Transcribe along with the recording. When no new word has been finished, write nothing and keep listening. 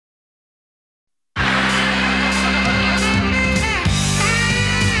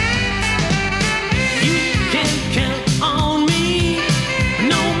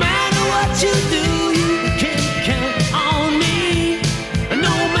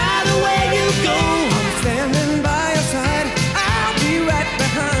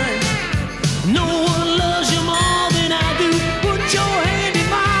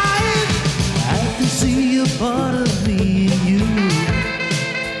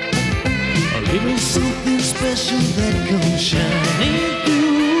It was something special that comes shining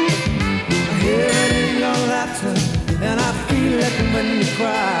through. I hear it in your laughter, and I feel it when you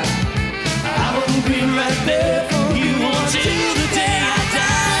cry. I will be right there for you until the day I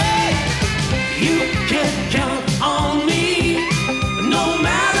die. You can count on me, no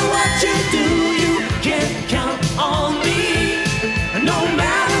matter what you do. You can count on me, no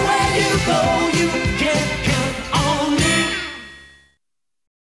matter where you go. You can count on me.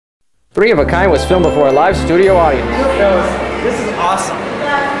 Three of a Kind was filmed before a live studio audience. This is awesome.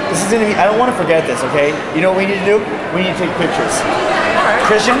 This is gonna be, I don't want to forget this, okay? You know what we need to do? We need to take pictures. Alright.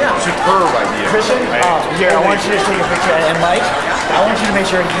 Christian? Yeah. Superb idea. Christian? Here, I want you to take a picture. And Mike, I want you to make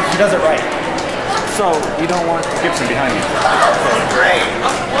sure he does it right. So, you don't want Gibson behind you. Great.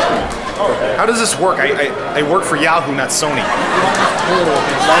 How does this work? I work for Yahoo, not Sony.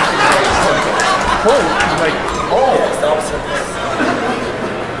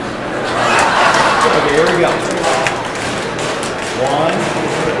 Okay, here we go. 1,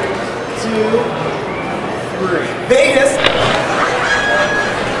 2, 3. Vegas!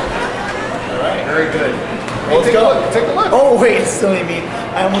 Alright, very good. Well, let's go. Take a look. Oh, wait, silly me.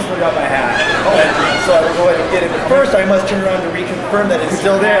 I almost forgot my hat. Oh, so I will go ahead and get it. But first, I must turn around to reconfirm that it's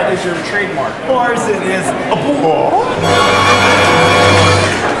still there. That is your trademark. Of course it is.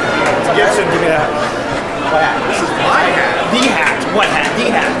 Gibson, give me that. What hat? This is my hat. The hat. What hat? The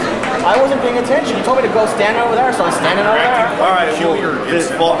hat. I wasn't paying attention. You told me to go stand over there, so I'm standing over there. All right,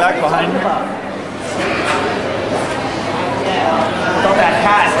 just fall back behind me. Without that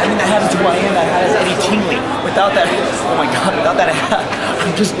hat, I mean, that hat is who I am. That hat is Eddie Tingley. Without that, oh my God, without that hat,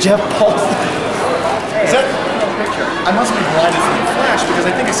 I'm just Jeff Paulson. Is that a picture? I must be blind in the flash because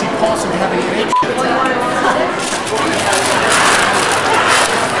I think I see Paulson having an ape.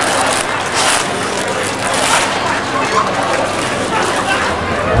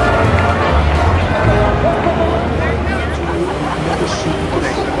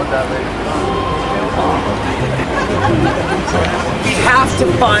 We have to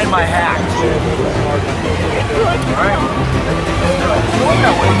find my hat.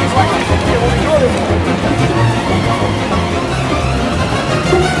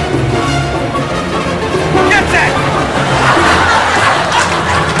 Get that!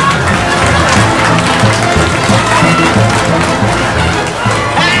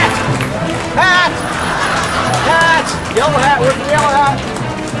 Hat! Hat! Hat! Yellow hat, where's the yellow hat?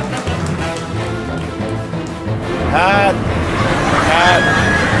 Hat. Hat.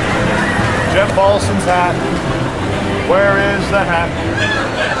 Jeff Paulson's hat. Where is the hat?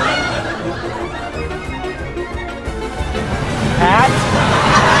 Hat.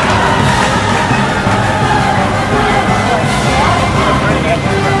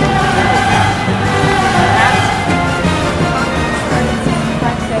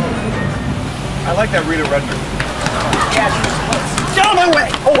 I like that Rita Redmond. Yeah, get out of my way!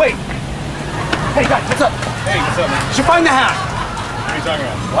 Oh, wait! Hey, guys, what's up? Hey, what's up, man? Did you find the hat? What are you talking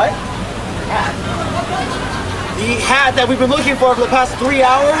about? What? Hat. The hat that we've been looking for the past 3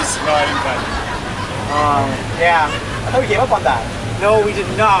 hours? No, I didn't find it. Yeah. I thought we gave up on that. No, we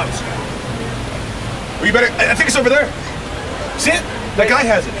did not. Well, you better, I think it's over there. See it? That guy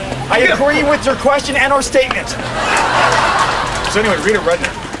has it. I agree with your question and our statement. So anyway, Rita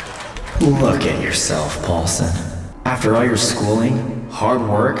Redmond. Look at yourself, Paulson. After all your schooling, hard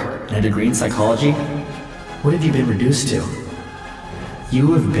work, and a degree in psychology, what have you been reduced to?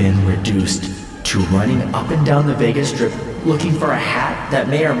 You have been reduced to running up and down the Vegas Strip looking for a hat that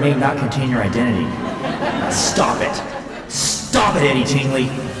may or may not contain your identity. Stop it. Stop it, Eddie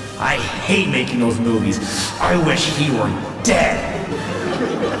Tingley. I hate making those movies. I wish he were dead.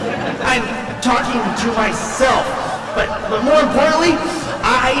 I'm talking to myself, but more importantly,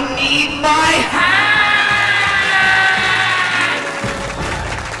 I need my hat!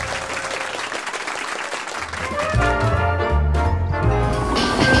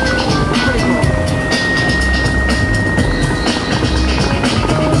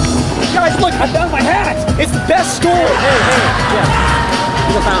 Guys, look, I found my hat! It's the best score! Hey, yeah.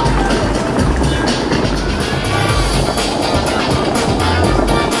 What's it found?